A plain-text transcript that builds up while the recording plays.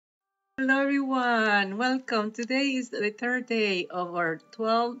Hello everyone, welcome. Today is the third day of our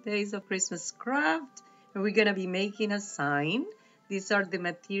 12 days of Christmas craft and we're gonna be making a sign. These are the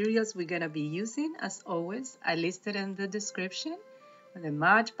materials we're gonna be using. As always, I listed in the description. The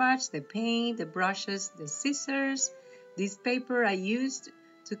Mod Podge, the paint, the brushes, the scissors. This paper I used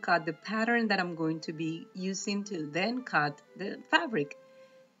to cut the pattern that I'm going to be using to then cut the fabric.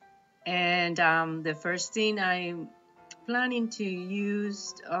 And the first thing I'm planning to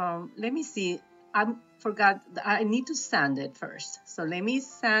use, let me see, I forgot, I need to sand it first. So let me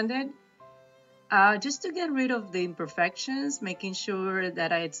sand it just to get rid of the imperfections, making sure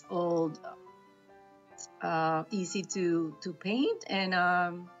that it's all easy to paint. And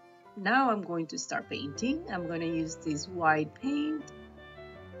now I'm going to start painting. I'm going to use this white paint.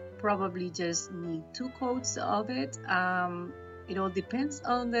 Probably just need 2 coats of it. It all depends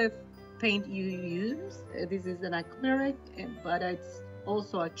on the paint you use. This is an acrylic, but it's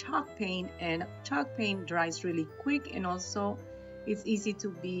also a chalk paint, and chalk paint dries really quick, and also it's easy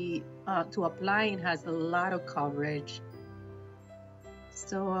to apply and has a lot of coverage.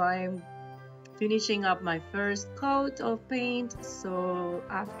 So I'm finishing up my first coat of paint. So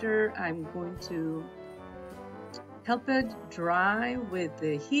after, I'm going to help it dry with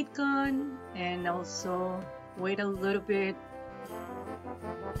the heat gun and also wait a little bit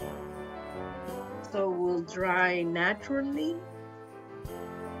so it will dry naturally.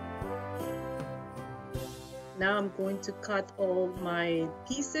 Now I'm going to cut all my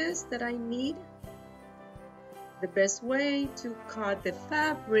pieces that I need. The best way to cut the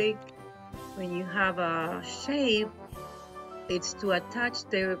fabric when you have a shape is to attach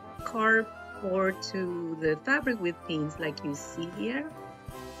the cardboard to the fabric with pins like you see here.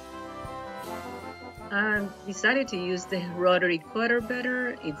 I decided to use the rotary cutter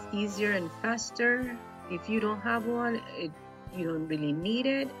better. It's easier and faster. If you don't have one, you don't really need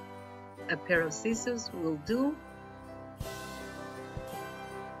it. A pair of scissors will do.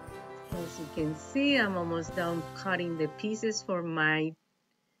 As you can see, I'm almost done cutting the pieces for my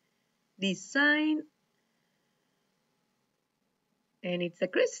design. And it's a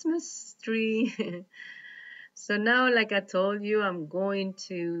Christmas tree. So now, like I told you, I'm going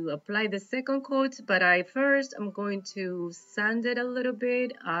to apply the second coat, but I'm going to sand it a little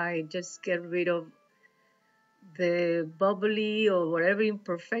bit. I just get rid of the bubbly or whatever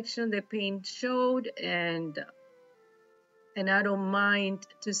imperfection the paint showed, and I don't mind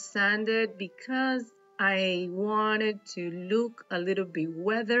to sand it because I want it to look a little bit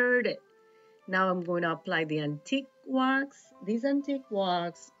weathered. Now I'm going to apply the antique wax. This antique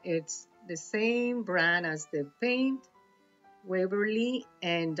wax, it's the same brand as the paint, Waverly,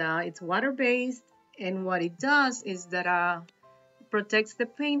 and it's water-based. And what it does is that it protects the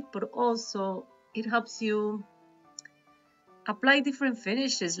paint, but also it helps you apply different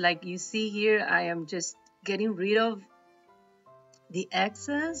finishes. Like you see here, I am just getting rid of the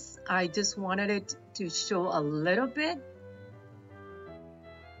excess. I just wanted it to show a little bit,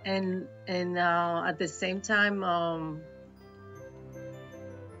 and at the same time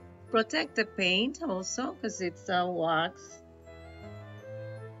protect the paint also because it's a wax.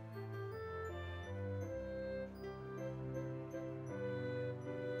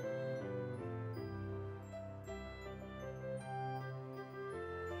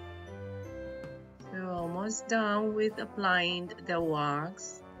 So almost done with applying the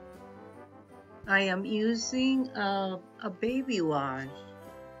wax. I am using a baby wash.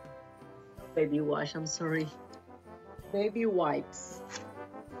 Baby wash, I'm sorry. Baby wipes.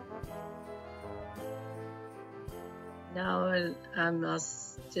 Now I'm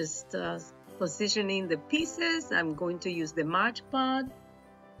just positioning the pieces. I'm going to use the Mod Podge.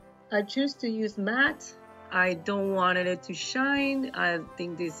 I choose to use matte. I don't want it to shine. I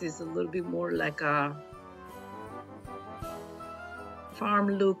think this is a little bit more like a farm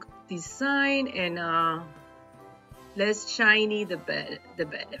look design, and less shiny the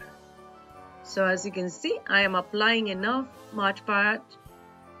better. So as you can see, I am applying enough Mod Podge.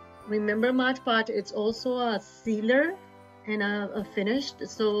 Remember, Mod Podge, it's also a sealer and a finish,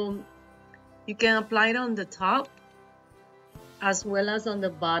 so you can apply it on the top as well as on the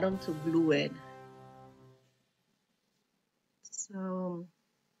bottom to glue it. So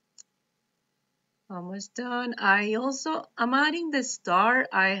almost done. I'm adding the star.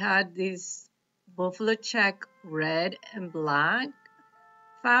 I had this buffalo check red and black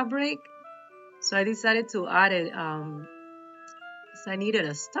fabric, so I decided to add it because I needed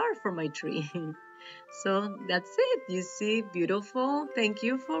a star for my tree. So that's it. You see, beautiful. Thank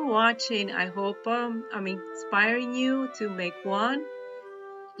you for watching. I hope I'm inspiring you to make one.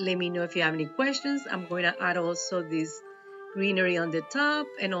 Let me know if you have any questions. I'm going to add also this greenery on the top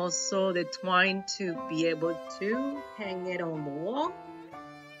and also the twine to be able to hang it on the wall.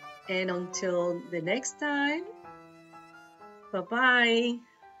 And until the next time, bye-bye.